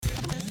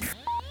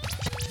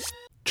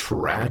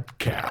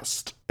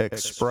Tradcast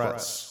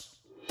Express.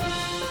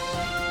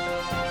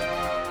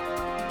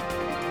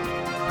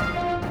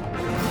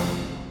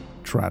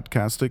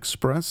 Tradcast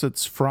Express,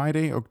 it's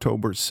Friday,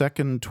 October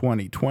 2nd,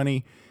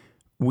 2020.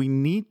 We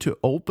need to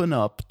open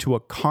up to a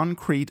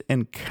concrete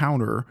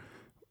encounter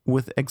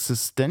with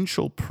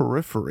existential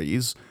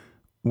peripheries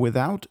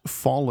without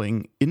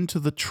falling into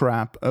the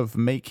trap of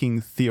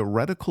making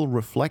theoretical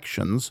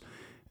reflections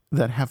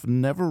that have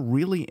never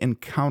really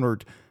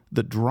encountered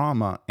the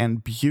drama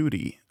and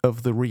beauty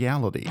of the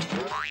reality.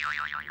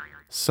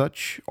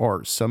 Such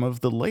are some of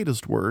the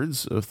latest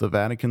words of the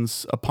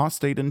Vatican's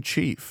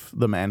apostate-in-chief,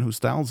 the man who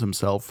styles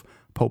himself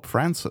Pope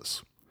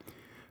Francis.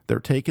 They're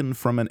taken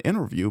from an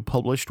interview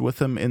published with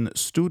him in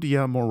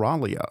Studia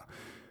Moralia,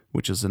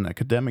 which is an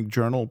academic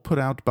journal put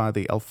out by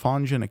the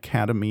Alfonsian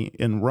Academy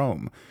in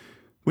Rome,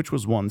 which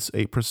was once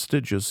a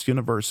prestigious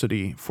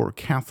university for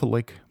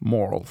Catholic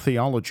moral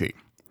theology.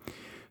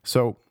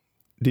 So,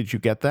 did you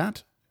get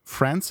that?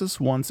 Francis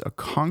wants a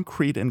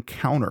concrete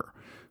encounter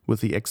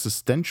with the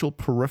existential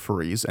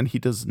peripheries, and he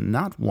does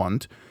not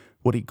want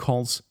what he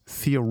calls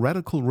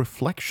theoretical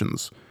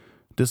reflections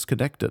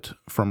disconnected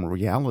from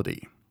reality.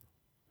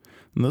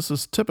 And this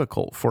is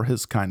typical for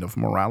his kind of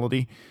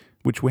morality,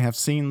 which we have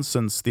seen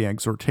since the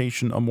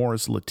exhortation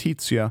Amoris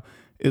Laetitia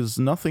is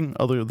nothing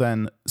other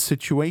than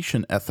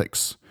situation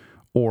ethics,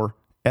 or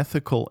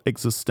ethical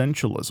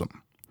existentialism.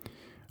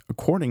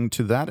 According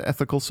to that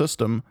ethical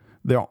system,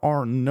 there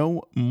are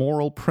no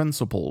moral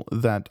principles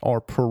that are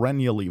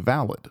perennially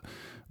valid,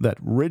 that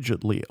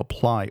rigidly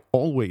apply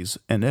always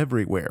and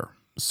everywhere,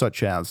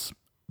 such as,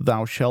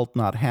 "Thou shalt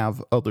not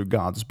have other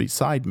gods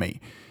beside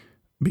me,"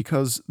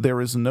 because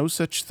there is no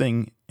such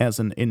thing as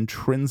an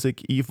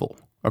intrinsic evil,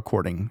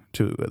 according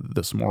to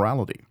this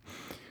morality.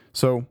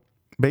 So,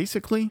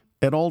 basically,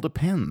 it all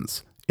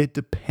depends. It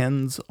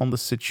depends on the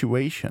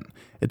situation.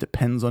 It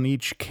depends on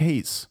each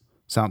case.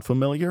 Sound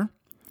familiar?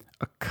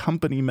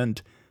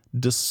 Accompaniment,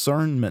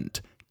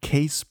 discernment,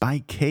 case by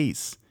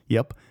case.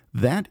 Yep,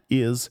 that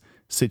is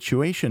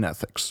situation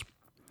ethics.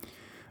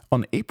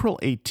 On April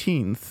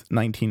 18th,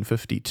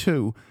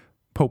 1952,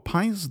 Pope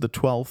Pius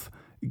XII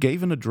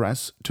gave an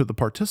address to the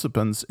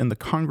participants in the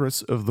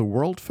Congress of the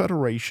World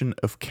Federation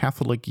of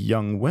Catholic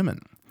Young Women.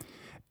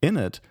 In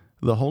it,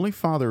 the Holy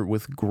Father,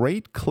 with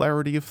great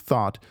clarity of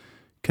thought,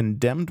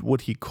 condemned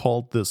what he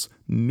called this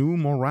new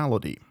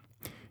morality.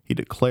 He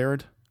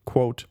declared,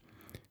 quote,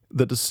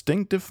 "The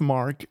distinctive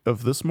mark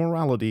of this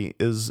morality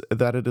is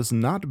that it is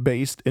not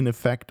based in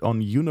effect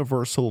on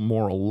universal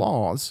moral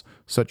laws,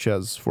 such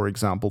as, for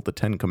example, the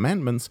Ten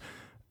Commandments,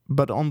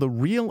 but on the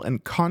real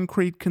and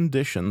concrete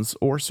conditions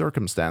or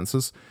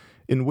circumstances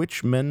in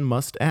which men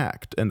must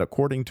act, and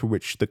according to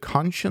which the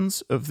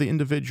conscience of the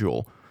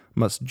individual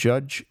must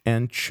judge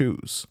and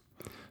choose.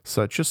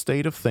 Such a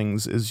state of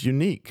things is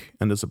unique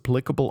and is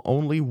applicable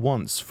only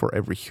once for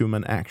every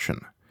human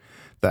action.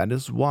 That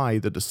is why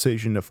the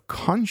decision of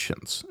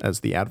conscience, as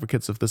the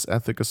advocates of this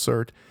ethic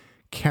assert,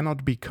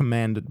 cannot be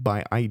commanded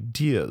by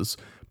ideas,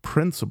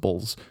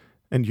 principles,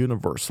 and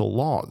universal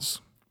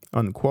laws."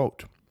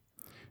 Unquote.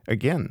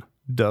 Again,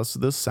 does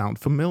this sound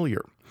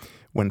familiar?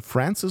 When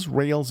Francis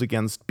rails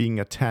against being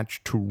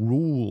attached to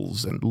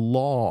rules and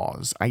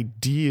laws,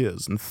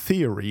 ideas and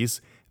theories,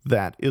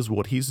 that is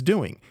what he's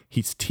doing.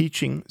 He's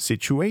teaching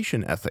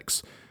situation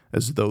ethics,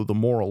 as though the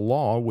moral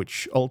law,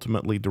 which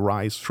ultimately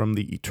derives from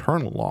the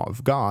eternal law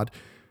of God,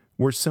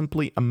 were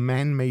simply a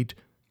man-made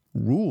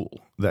rule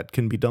that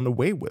can be done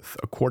away with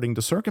according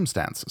to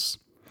circumstances.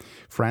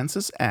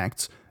 Francis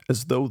acts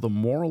as though the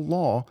moral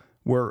law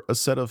were a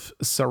set of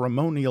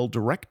ceremonial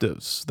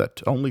directives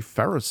that only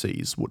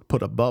Pharisees would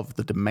put above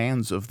the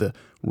demands of the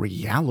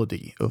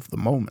reality of the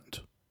moment.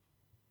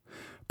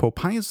 Pope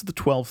Pius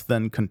XII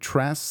then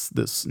contrasts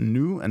this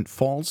new and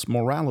false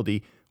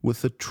morality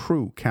with the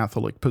true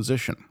Catholic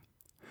position.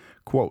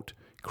 Quote,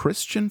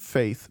 "Christian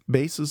faith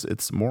bases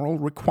its moral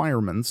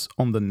requirements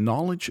on the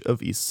knowledge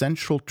of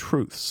essential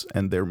truths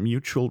and their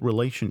mutual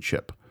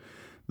relationship.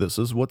 This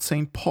is what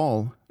St.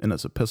 Paul, in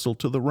his epistle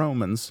to the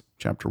Romans,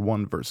 chapter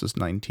 1, verses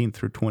 19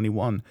 through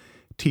 21,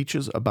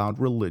 teaches about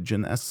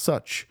religion as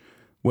such,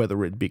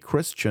 whether it be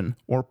Christian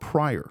or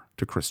prior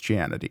to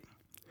Christianity.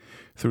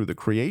 Through the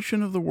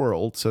creation of the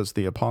world, says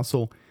the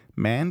apostle,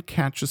 man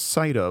catches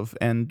sight of,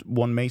 and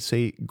one may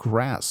say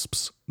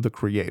grasps, the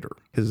Creator,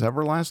 his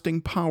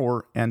everlasting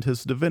power and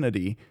his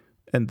divinity,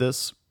 and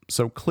this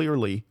so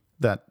clearly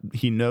that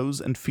he knows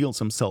and feels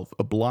himself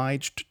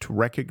obliged to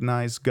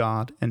recognize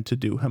God and to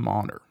do him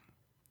honor.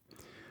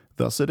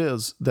 Thus it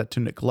is that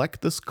to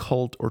neglect this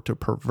cult or to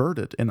pervert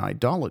it in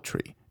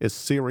idolatry is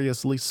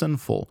seriously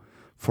sinful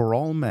for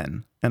all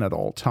men and at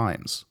all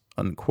times."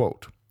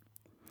 Unquote.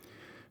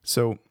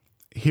 So,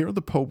 here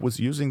the Pope was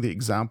using the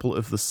example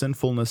of the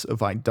sinfulness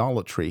of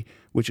idolatry,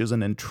 which is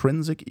an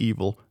intrinsic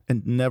evil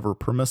and never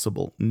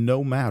permissible,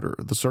 no matter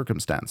the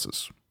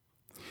circumstances.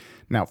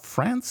 Now,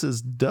 Francis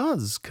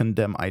does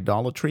condemn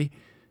idolatry,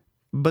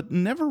 but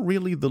never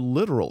really the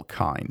literal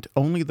kind,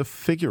 only the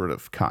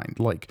figurative kind,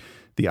 like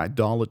the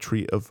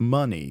idolatry of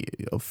money,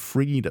 of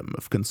freedom,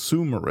 of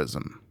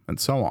consumerism, and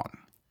so on.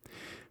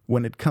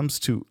 When it comes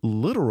to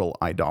literal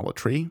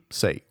idolatry,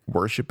 say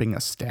worshipping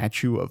a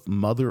statue of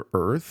Mother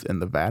Earth in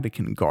the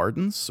Vatican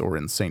Gardens or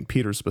in St.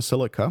 Peter's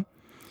Basilica,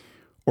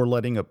 or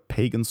letting a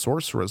pagan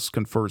sorceress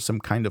confer some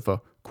kind of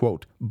a,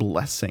 quote,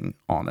 blessing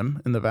on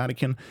him in the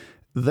Vatican,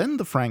 then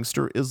the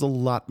Frankster is a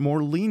lot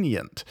more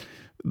lenient.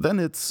 Then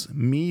it's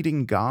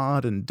meeting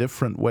God in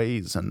different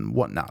ways and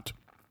whatnot.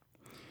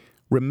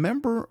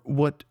 Remember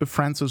what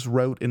Francis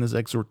wrote in his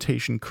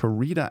exhortation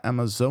Carita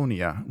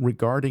Amazonia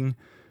regarding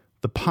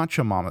the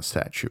Pachamama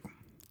statue.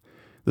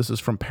 This is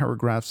from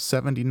paragraph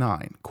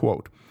 79,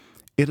 quote,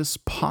 "It is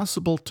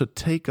possible to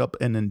take up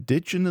an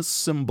indigenous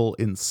symbol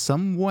in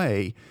some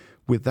way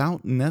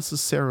without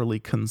necessarily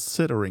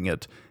considering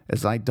it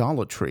as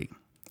idolatry,"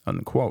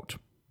 unquote.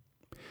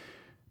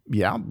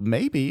 Yeah,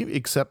 maybe,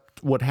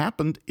 except what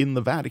happened in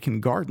the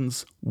Vatican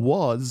Gardens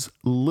was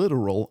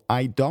literal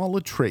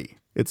idolatry.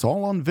 It's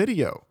all on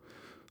video.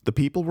 The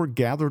people were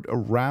gathered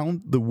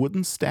around the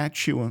wooden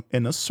statue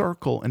in a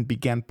circle and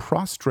began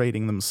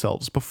prostrating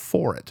themselves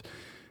before it,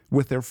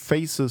 with their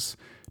faces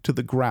to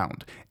the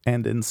ground.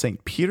 And in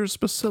St. Peter's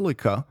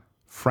Basilica,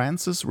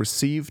 Francis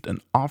received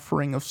an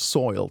offering of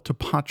soil to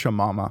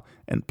Pachamama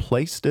and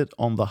placed it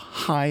on the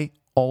high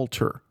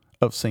altar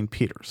of St.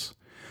 Peter's.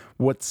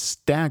 What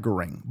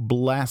staggering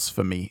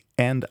blasphemy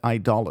and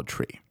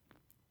idolatry.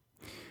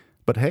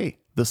 But hey,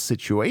 the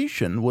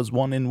situation was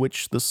one in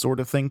which this sort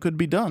of thing could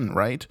be done,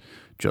 right?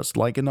 Just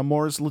like in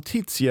Amoris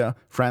Laetitia,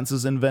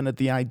 Francis invented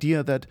the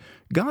idea that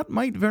God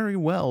might very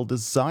well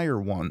desire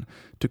one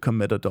to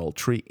commit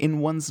adultery in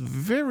one's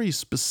very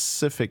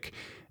specific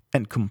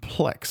and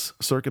complex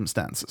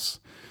circumstances.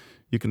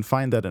 You can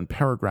find that in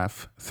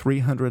paragraph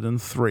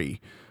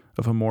 303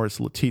 of Amoris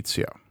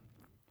Laetitia.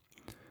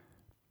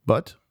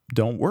 But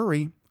don't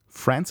worry,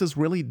 Francis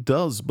really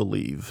does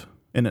believe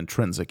in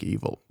intrinsic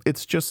evil.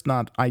 It's just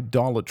not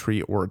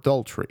idolatry or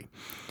adultery.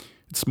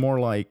 It's more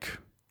like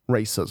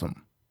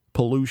racism,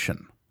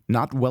 pollution,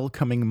 not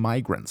welcoming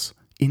migrants,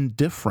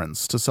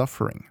 indifference to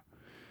suffering.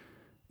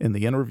 In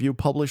the interview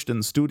published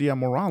in Studia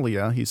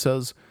Moralia, he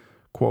says,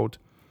 quote,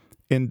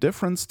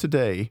 "Indifference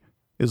today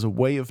is a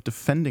way of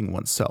defending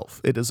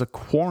oneself. It is a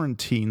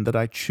quarantine that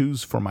I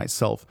choose for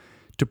myself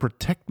to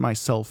protect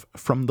myself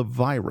from the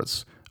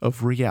virus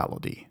of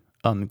reality,"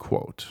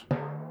 unquote.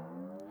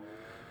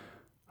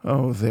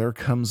 Oh, there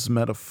comes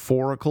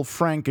metaphorical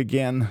Frank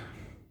again.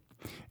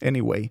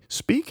 Anyway,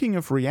 speaking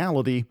of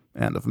reality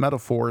and of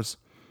metaphors,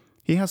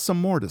 he has some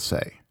more to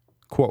say.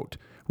 Quote,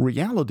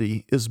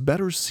 "Reality is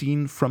better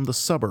seen from the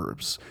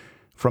suburbs.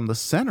 From the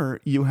center,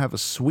 you have a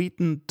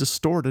sweetened,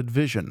 distorted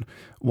vision,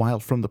 while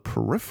from the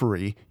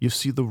periphery, you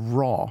see the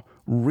raw,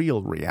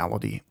 real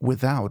reality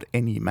without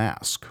any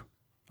mask,"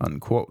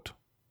 unquote.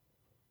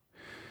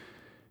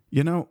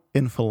 You know,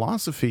 in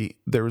philosophy,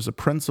 there is a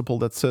principle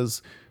that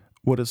says,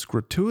 what is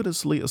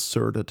gratuitously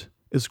asserted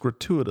is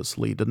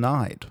gratuitously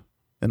denied.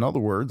 In other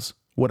words,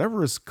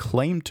 whatever is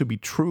claimed to be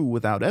true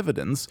without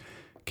evidence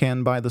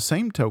can, by the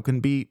same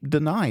token, be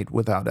denied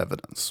without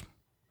evidence.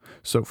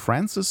 So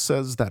Francis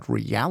says that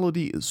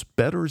reality is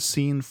better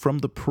seen from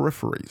the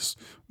peripheries,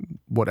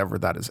 whatever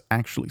that is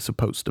actually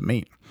supposed to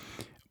mean.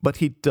 But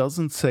he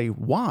doesn't say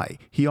why.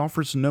 He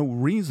offers no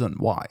reason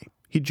why.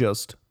 He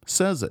just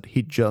says it.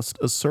 He just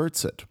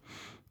asserts it.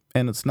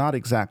 And it's not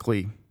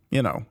exactly,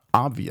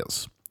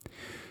 obvious.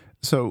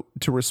 So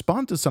to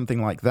respond to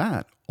something like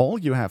that, all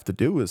you have to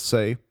do is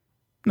say,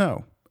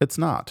 no, it's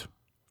not.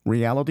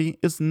 Reality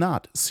is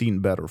not seen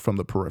better from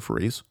the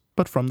peripheries,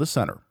 but from the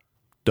center.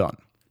 Done.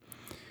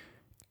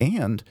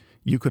 And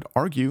you could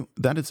argue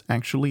that it's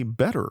actually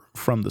better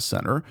from the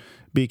center,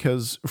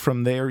 because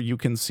from there you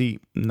can see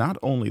not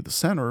only the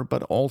center,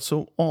 but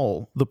also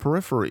all the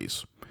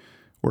peripheries.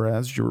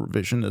 Whereas your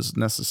vision is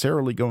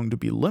necessarily going to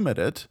be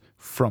limited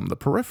from the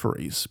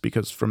peripheries,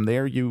 because from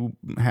there you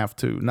have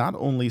to not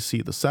only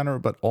see the center,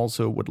 but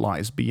also what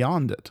lies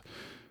beyond it.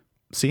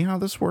 See how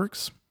this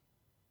works?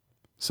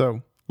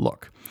 So,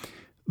 look,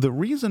 the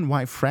reason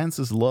why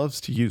Francis loves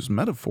to use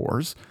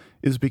metaphors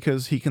is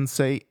because he can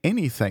say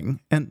anything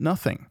and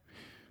nothing.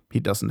 He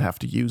doesn't have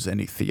to use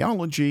any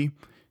theology.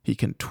 He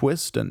can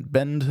twist and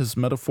bend his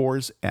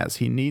metaphors as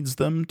he needs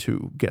them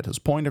to get his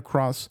point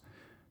across.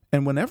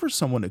 And whenever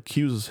someone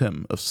accuses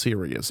him of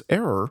serious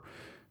error,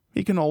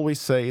 he can always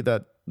say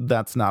that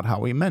that's not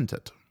how he meant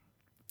it.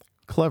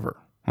 Clever,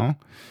 huh?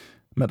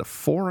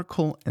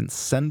 Metaphorical and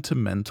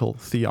sentimental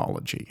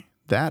theology.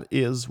 That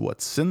is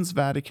what since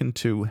Vatican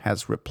II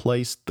has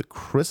replaced the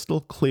crystal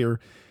clear,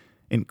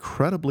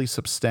 incredibly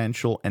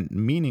substantial and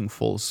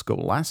meaningful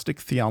scholastic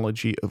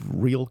theology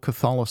of real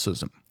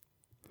Catholicism.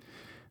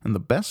 And the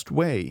best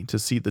way to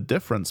see the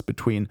difference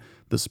between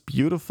this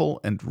beautiful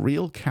and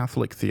real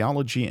Catholic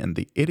theology and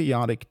the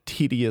idiotic,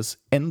 tedious,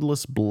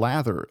 endless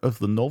blather of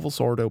the Novus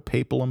Ordo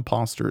papal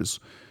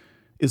impostors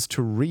is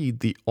to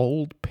read the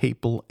old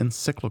papal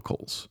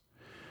encyclicals.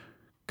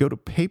 Go to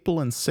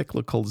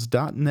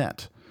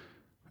papalencyclicals.net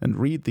and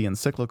read the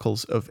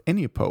encyclicals of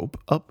any pope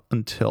up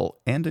until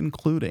and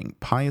including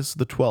Pius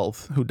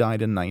XII, who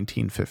died in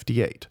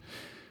 1958.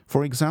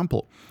 For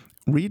example,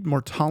 read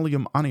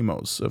Mortalium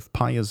Animos of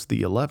Pius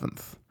XI,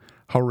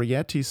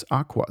 Haurietis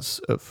Aquas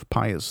of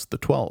Pius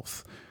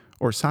XII,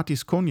 or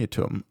Satis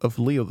Cognitum of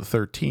Leo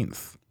XIII.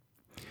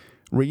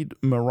 Read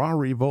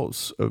Mirari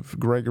Vos of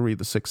Gregory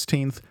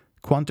XVI,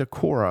 Quanta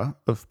Cora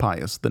of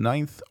Pius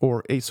IX,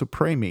 or E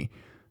Supremi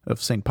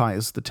of St.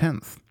 Pius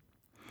X.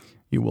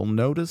 You will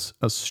notice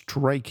a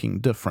striking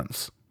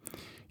difference.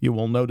 You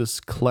will notice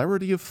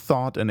clarity of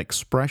thought and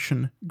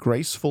expression,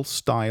 graceful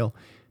style,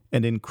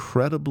 and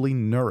incredibly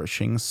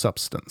nourishing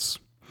substance.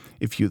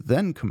 If you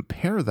then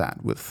compare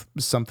that with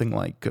something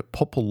like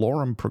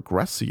Populorum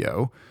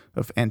Progressio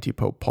of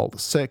Antipope Paul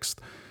VI,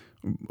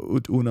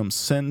 Ut Unum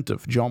Sint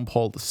of John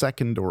Paul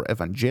II, or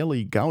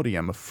Evangelii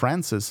Gaudium of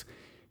Francis,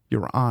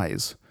 your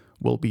eyes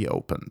will be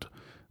opened.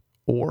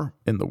 Or,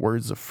 in the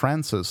words of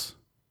Francis,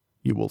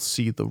 you will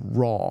see the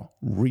raw,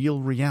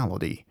 real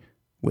reality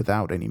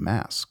without any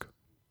mask.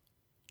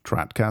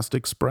 Tradcast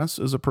Express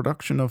is a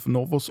production of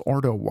Novus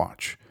Ordo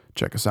Watch.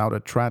 Check us out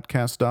at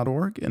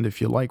tradcast.org, and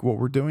if you like what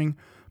we're doing,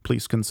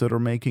 please consider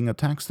making a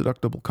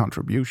tax-deductible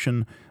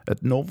contribution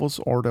at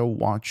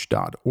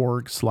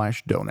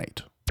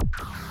novusordowatch.org/donate.